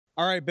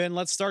All right, Ben,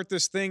 let's start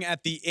this thing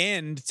at the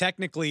end,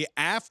 technically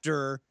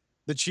after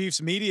the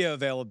Chiefs' media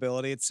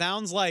availability. It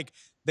sounds like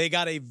they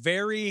got a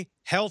very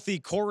healthy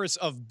chorus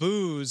of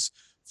boos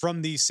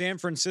from the San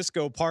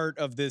Francisco part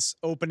of this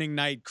opening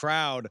night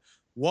crowd.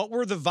 What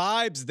were the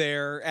vibes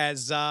there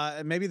as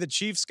maybe the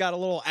Chiefs got a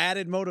little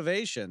added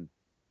motivation?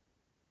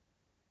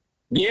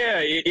 Yeah,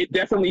 it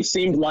definitely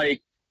seemed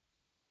like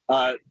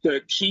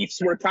the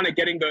Chiefs were kind of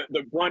getting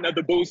the brunt of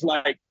the booze.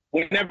 Like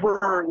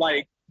whenever,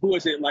 like who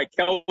was it? Like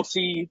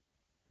Kelsey,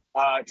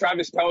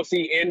 Travis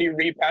Kelce, Andy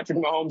Reid, Patrick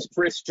Mahomes,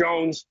 Chris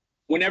Jones.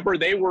 Whenever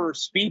they were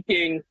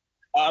speaking,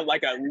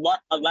 like a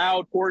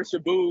loud chorus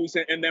of boos,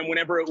 and then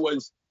whenever it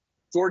was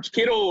George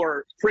Kittle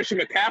or Christian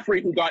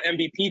McCaffrey who got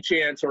MVP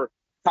chance, or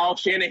Kyle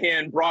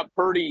Shanahan, Brock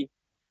Purdy,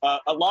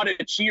 a lot of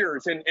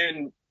cheers,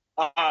 and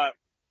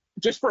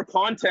just for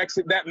context,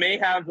 that may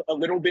have a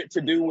little bit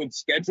to do with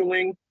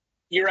scheduling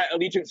here at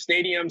Allegiant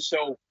Stadium.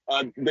 So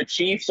the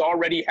Chiefs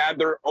already had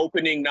their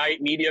opening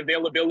night media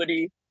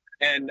availability,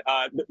 and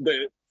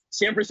the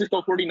San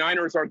Francisco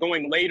 49ers are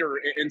going later.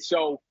 And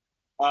so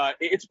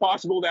it's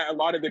possible that a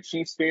lot of the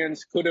Chiefs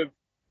fans could have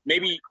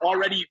maybe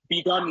already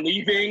begun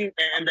leaving,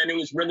 and then it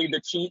was really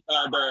the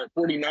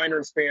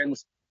 49ers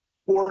fans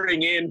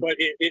pouring in. But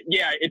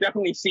it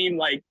definitely seemed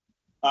like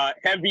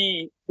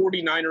heavy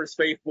 49ers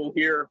faithful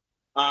here,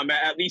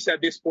 at least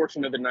at this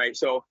portion of the night.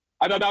 So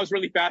I thought that was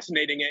really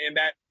fascinating, and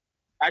that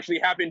actually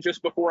happened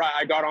just before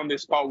I got on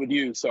this call with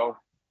you. So,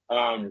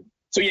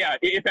 yeah,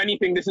 if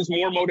anything, this is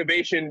more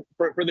motivation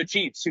for the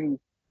Chiefs, who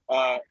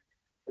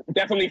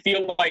definitely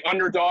feel like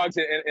underdogs.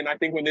 And I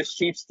think when this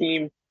Chiefs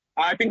team,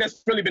 I think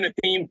that's really been a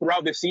theme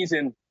throughout this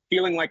season,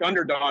 feeling like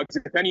underdogs.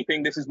 If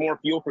anything, this is more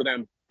fuel for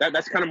them.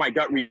 That's kind of my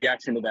gut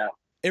reaction to that.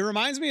 It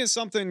reminds me of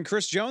something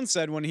Chris Jones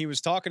said when he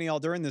was talking to y'all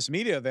during this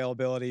media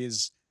availability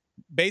is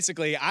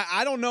basically,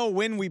 I don't know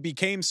when we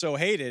became so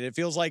hated. It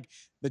feels like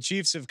the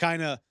Chiefs have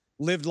kind of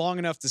lived long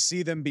enough to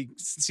see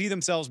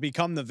themselves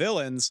become the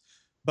villains,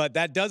 but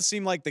that does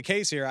seem like the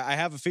case here. I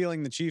have a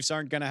feeling the Chiefs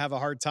aren't going to have a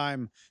hard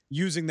time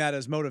using that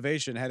as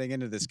motivation heading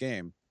into this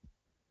game.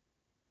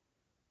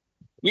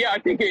 Yeah, I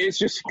think it's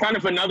just kind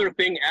of another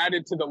thing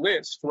added to the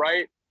list,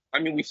 right? I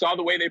mean, we saw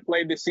the way they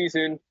played this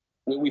season.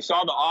 We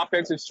saw the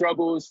offensive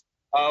struggles.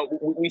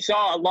 We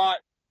saw a lot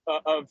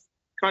of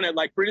kind of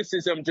like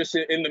criticism just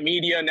in the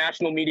media,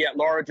 national media at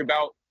large,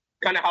 about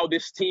kind of how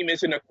this team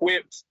isn't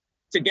equipped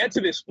to get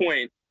to this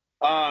point.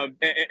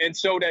 And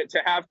so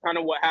to have kind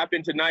of what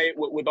happened tonight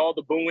with all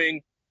the booing,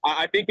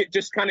 I think it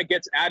just kind of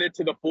gets added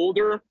to the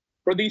folder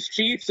for these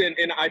Chiefs. And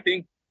I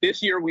think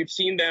this year we've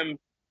seen them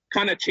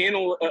kind of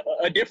channel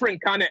a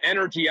different kind of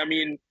energy. I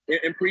mean,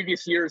 in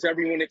previous years,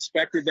 everyone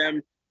expected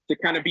them to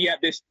kind of be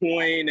at this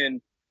point.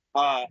 And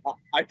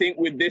I think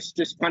with this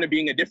just kind of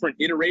being a different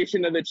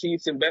iteration of the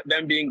Chiefs and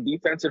them being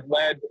defensive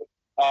led,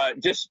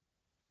 just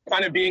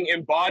kind of being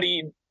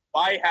embodied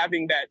by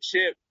having that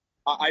chip,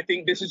 I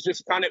think this is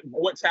just kind of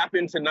what's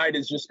happened tonight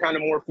is just kind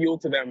of more fuel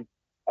to them.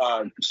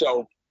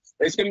 So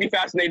it's going to be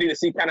fascinating to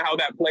see kind of how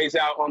that plays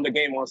out on the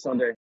game on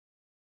Sunday.